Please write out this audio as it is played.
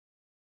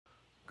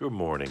Good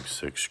morning,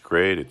 6th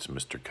grade. It's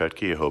Mr.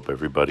 Kutke. I hope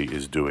everybody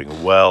is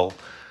doing well,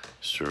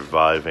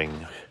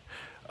 surviving.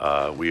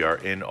 We are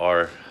in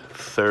our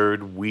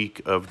third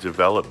week of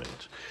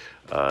development.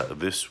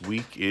 This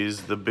week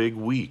is the big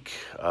week.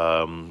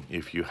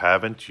 If you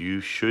haven't,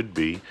 you should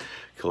be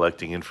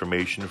collecting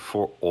information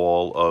for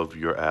all of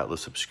your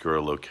Atlas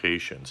Obscura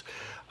locations.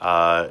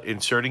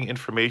 Inserting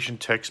information,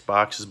 text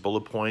boxes,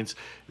 bullet points,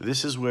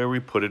 this is where we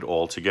put it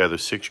all together.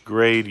 6th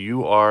grade,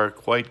 you are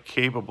quite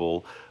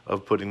capable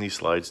of putting these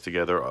slides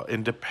together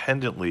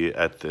independently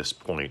at this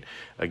point.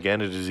 Again,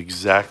 it is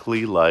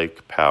exactly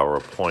like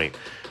PowerPoint.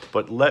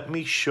 But let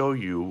me show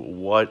you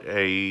what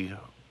a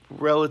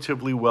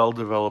relatively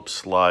well-developed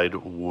slide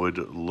would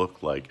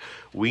look like.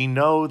 We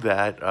know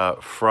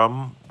that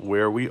from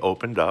where we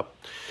opened up,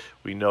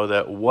 we know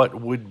that what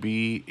would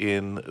be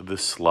in the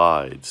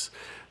slides.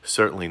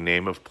 Certainly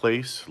name of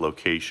place,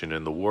 location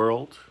in the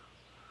world.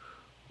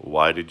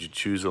 Why did you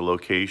choose a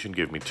location?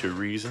 Give me 2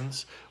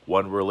 reasons.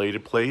 One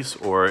related place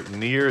or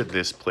near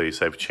this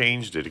place. I've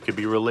changed it. It could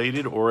be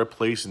related or a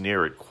place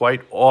near it.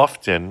 Quite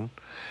often,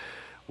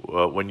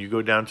 when you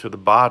go down to the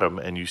bottom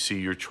and you see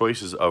your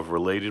choices of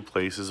related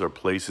places or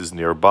places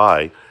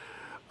nearby,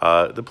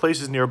 the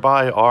places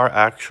nearby are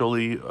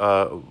actually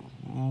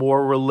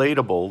more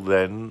relatable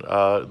than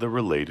the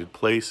related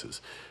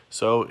places.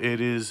 So it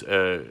is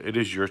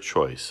your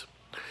choice.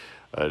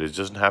 It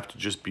doesn't have to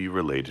just be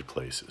related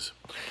places.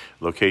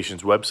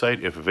 Locations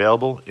website, if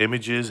available,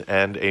 images,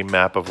 and a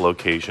map of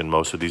location.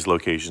 Most of these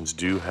locations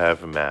do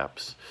have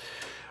maps.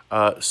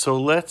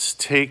 So let's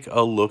take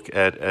a look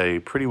at a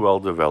pretty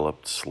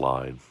well-developed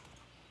slide.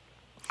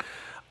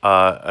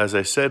 As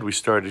I said, we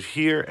started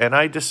here, and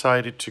I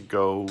decided to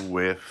go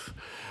with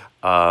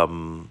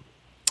one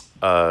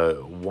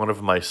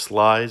of my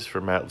slides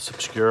from Atlas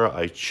Obscura.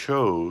 I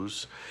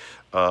chose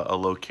a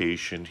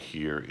location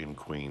here in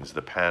Queens,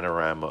 the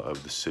panorama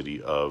of the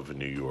city of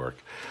New York.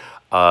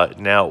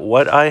 Now,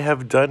 what I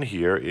have done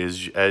here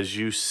is, as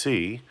you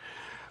see,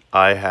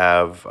 I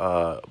have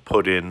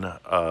put in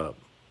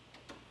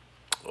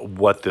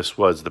what this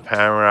was. The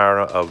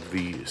panorama of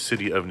the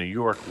city of New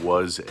York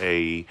was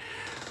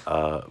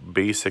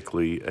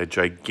basically a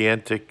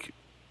gigantic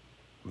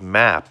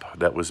map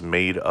that was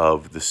made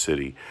of the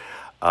city.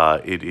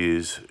 It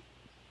is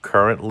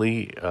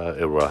currently,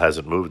 it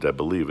hasn't moved, I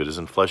believe. It is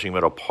in Flushing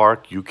Meadow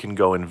Park. You can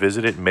go and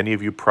visit it. Many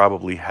of you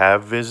probably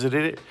have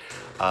visited it.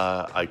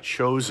 I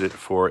chose it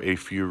for a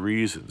few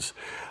reasons.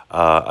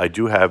 I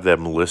do have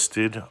them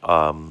listed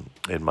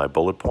in my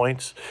bullet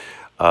points.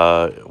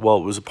 Well,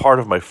 it was a part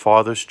of my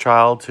father's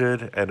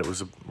childhood, and it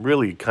was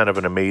really kind of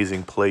an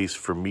amazing place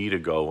for me to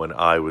go when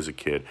I was a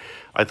kid.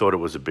 I thought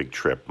it was a big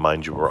trip.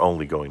 Mind you, we're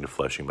only going to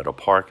Flushing Meadow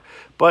Park,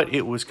 but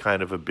it was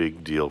kind of a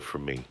big deal for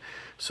me.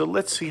 So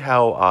let's see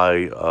how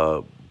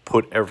I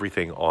put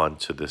everything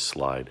onto this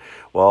slide.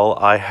 Well,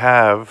 I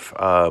have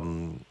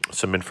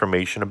some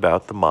information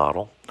about the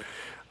model,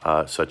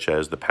 such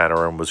as the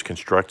panorama was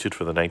constructed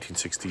for the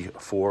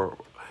 1964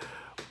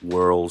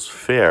 World's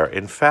Fair.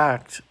 In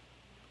fact,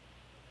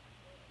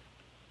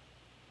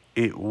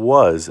 it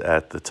was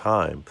at the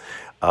time.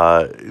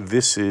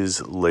 This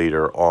is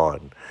later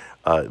on.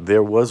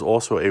 There was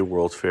also a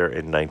World's Fair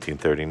in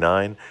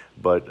 1939,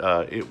 but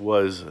it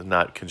was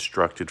not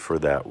constructed for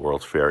that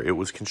World's Fair. It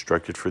was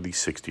constructed for the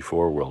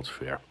 64 World's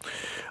Fair.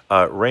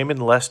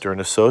 Raymond Lester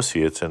and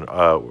Associates, an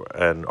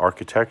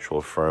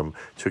architectural firm,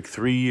 took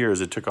 3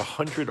 years. It took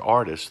 100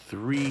 artists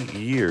 3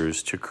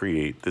 years to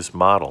create this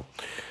model.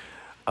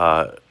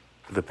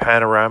 The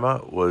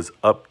panorama was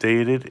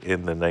updated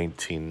in the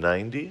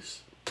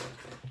 1990s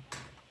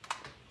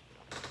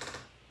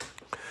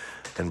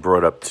and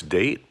brought up to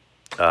date.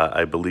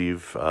 I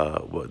believe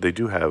they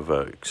do have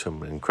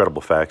some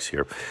incredible facts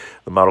here.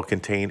 The model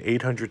contained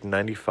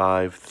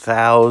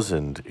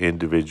 895,000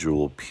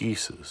 individual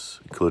pieces,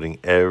 including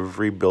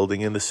every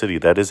building in the city.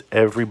 That is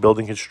every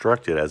building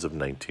constructed as of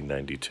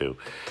 1992.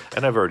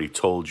 And I've already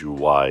told you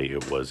why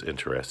it was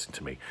interesting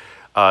to me.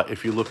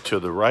 If you look to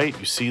the right,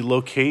 you see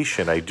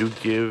location. I do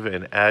give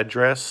an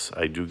address.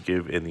 I do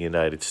give in the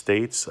United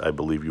States. I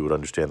believe you would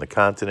understand the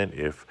continent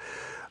if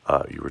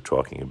you were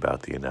talking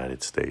about the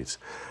United States.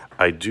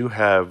 I do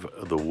have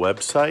the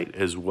website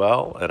as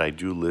well, and I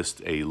do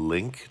list a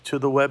link to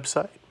the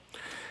website.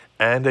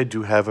 And I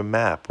do have a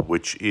map,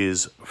 which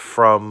is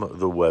from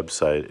the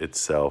website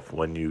itself.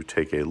 When you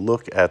take a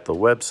look at the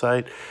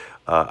website,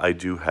 I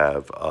do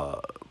have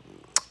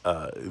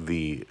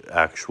the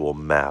actual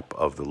map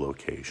of the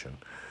location.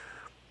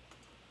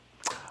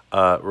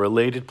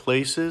 Related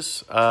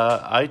places,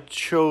 I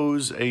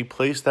chose a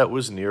place that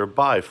was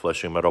nearby,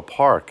 Flushing Meadow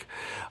Park.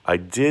 I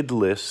did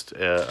list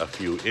a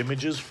few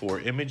images,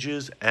 4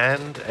 images,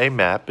 and a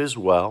map as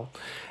well.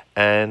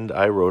 And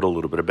I wrote a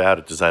little bit about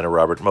it. Designer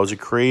Robert Moser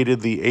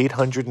created the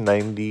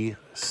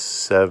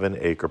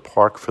 897-acre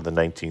park for the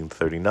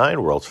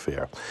 1939 World's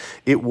Fair.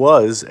 It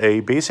was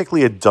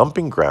basically a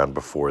dumping ground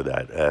before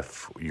that,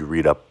 if you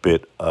read a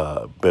bit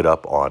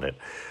up on it.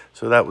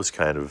 So that was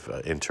kind of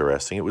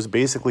interesting. It was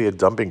basically a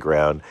dumping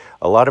ground.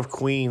 A lot of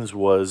Queens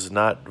was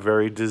not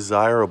very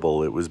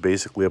desirable. It was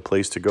basically a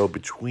place to go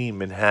between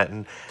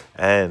Manhattan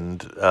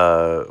and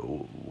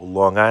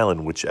Long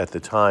Island, which at the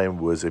time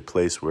was a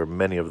place where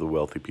many of the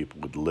wealthy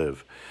people would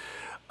live.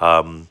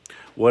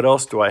 What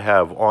else do I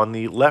have? On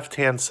the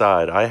left-hand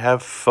side, I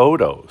have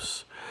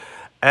photos,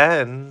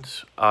 and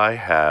I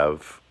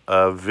have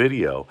a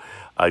video.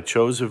 I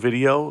chose a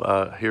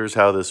video. Here's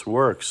how this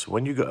works.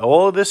 When you go,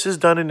 all of this is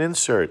done in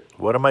Insert.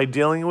 What am I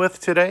dealing with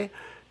today?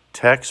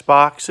 Text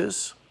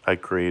boxes. I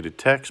created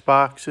text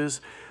boxes.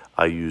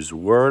 I used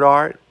word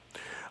art.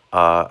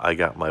 I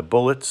got my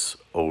bullets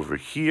over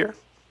here.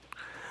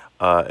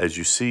 As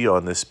you see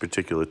on this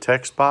particular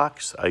text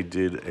box, I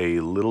did a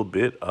little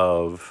bit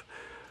of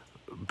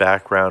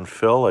background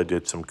fill. I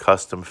did some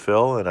custom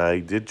fill, and I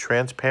did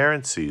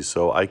transparency,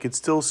 so I could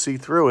still see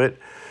through it.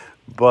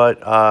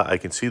 But I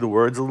can see the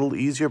words a little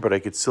easier, but I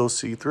could still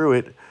see through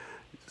it.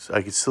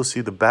 I could still see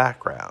the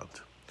background.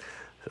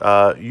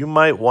 You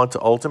might want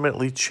to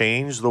ultimately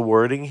change the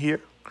wording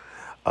here.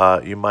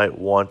 You might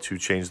want to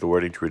change the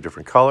wording to a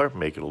different color,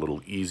 make it a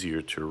little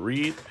easier to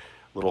read,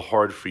 a little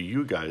hard for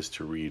you guys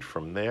to read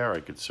from there.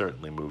 I could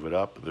certainly move it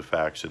up. The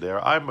facts are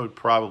there. I would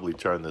probably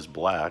turn this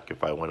black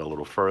if I went a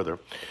little further.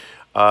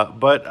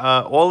 But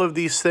all of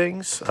these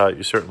things,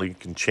 you certainly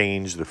can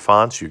change the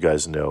fonts. You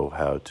guys know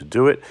how to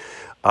do it.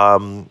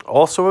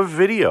 Also a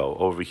video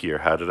over here.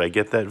 How did I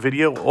get that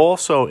video?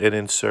 Also an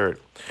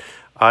Insert.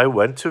 I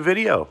went to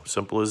video,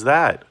 simple as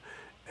that.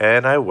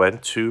 And I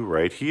went to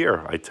right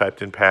here. I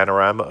typed in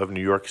Panorama of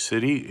New York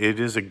City.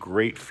 It is a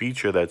great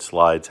feature that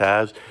Slides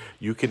has.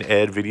 You can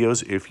add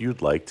videos if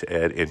you'd like to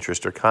add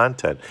interest or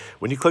content.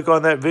 When you click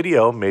on that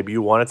video, maybe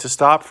you want it to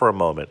stop for a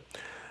moment.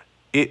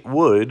 It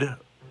would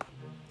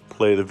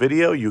play the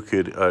video. You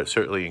could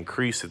certainly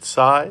increase its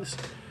size.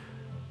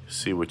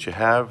 See what you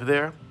have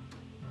there.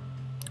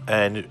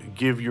 And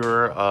give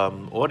your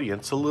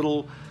audience a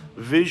little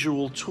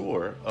visual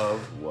tour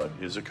of what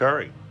is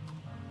occurring.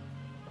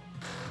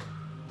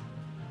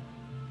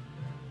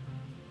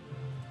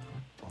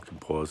 I can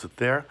pause it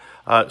there.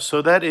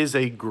 So that is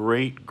a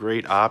great,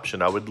 great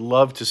option. I would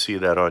love to see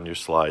that on your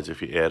slides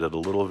if you added a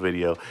little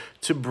video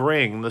to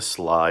bring the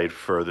slide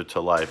further to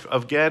life.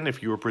 Again,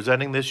 if you were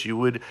presenting this, you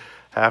would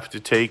have to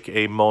take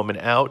a moment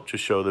out to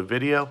show the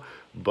video.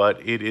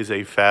 But it is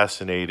a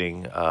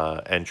fascinating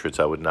entrance.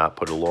 I would not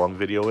put a long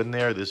video in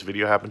there. This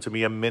video happened to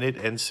be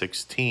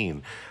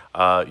 1:16.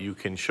 You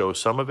can show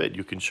some of it.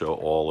 You can show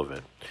all of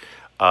it.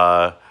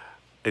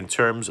 In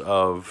terms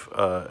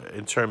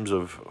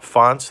of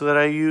fonts that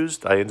I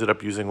used, I ended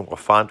up using a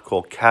font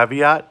called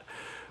Caveat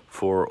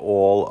for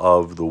all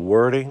of the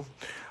wording.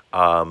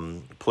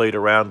 Played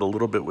around a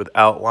little bit with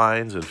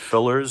outlines and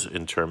fillers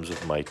in terms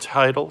of my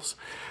titles.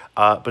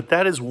 But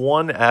that is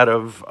one out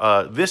of,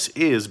 this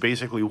is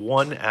basically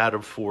 1 out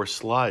of 4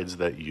 slides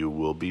that you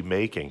will be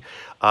making.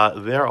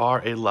 There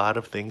are a lot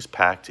of things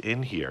packed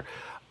in here.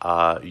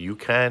 You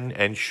can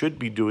and should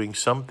be doing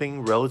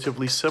something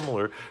relatively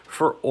similar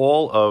for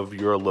all of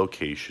your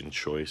location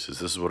choices.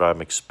 This is what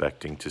I'm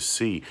expecting to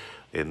see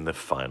in the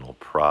final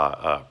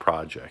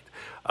project.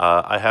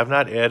 I have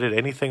not added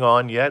anything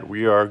on yet.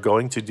 We are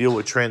going to deal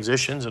with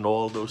transitions and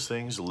all of those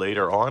things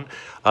later on.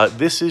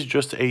 This is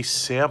just a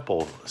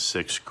sample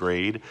 6th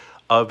grade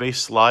of a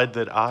slide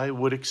that I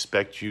would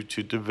expect you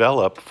to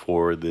develop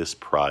for this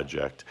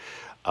project.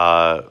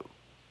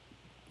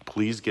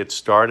 Please get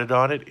started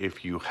on it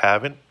if you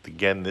haven't.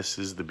 Again, this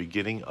is the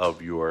beginning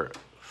of your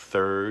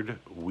 3rd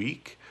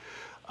week.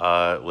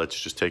 Let's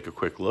just take a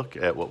quick look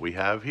at what we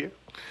have here.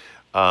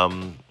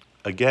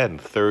 Again,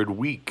 3rd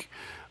week.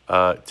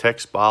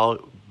 Text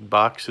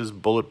boxes,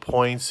 bullet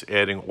points,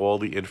 adding all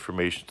the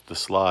information to the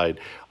slide.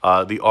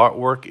 The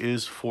artwork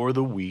is for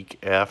the week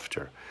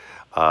after,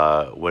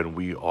 when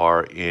we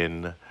are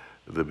in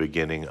the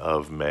beginning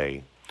of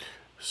May.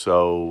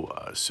 So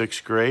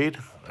 6th grade,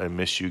 I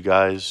miss you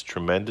guys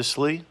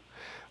tremendously.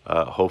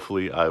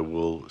 Hopefully I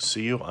will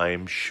see you. I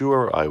am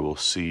sure I will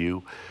see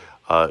you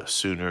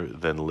sooner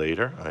than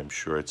later. I'm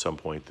sure at some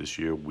point this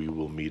year we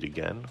will meet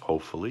again,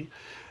 hopefully.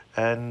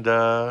 And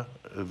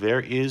there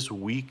is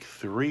week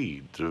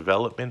 3,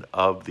 development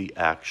of the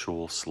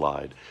actual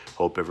slide.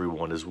 Hope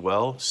everyone is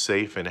well,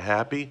 safe, and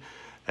happy.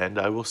 And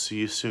I will see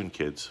you soon,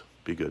 kids.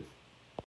 Be good.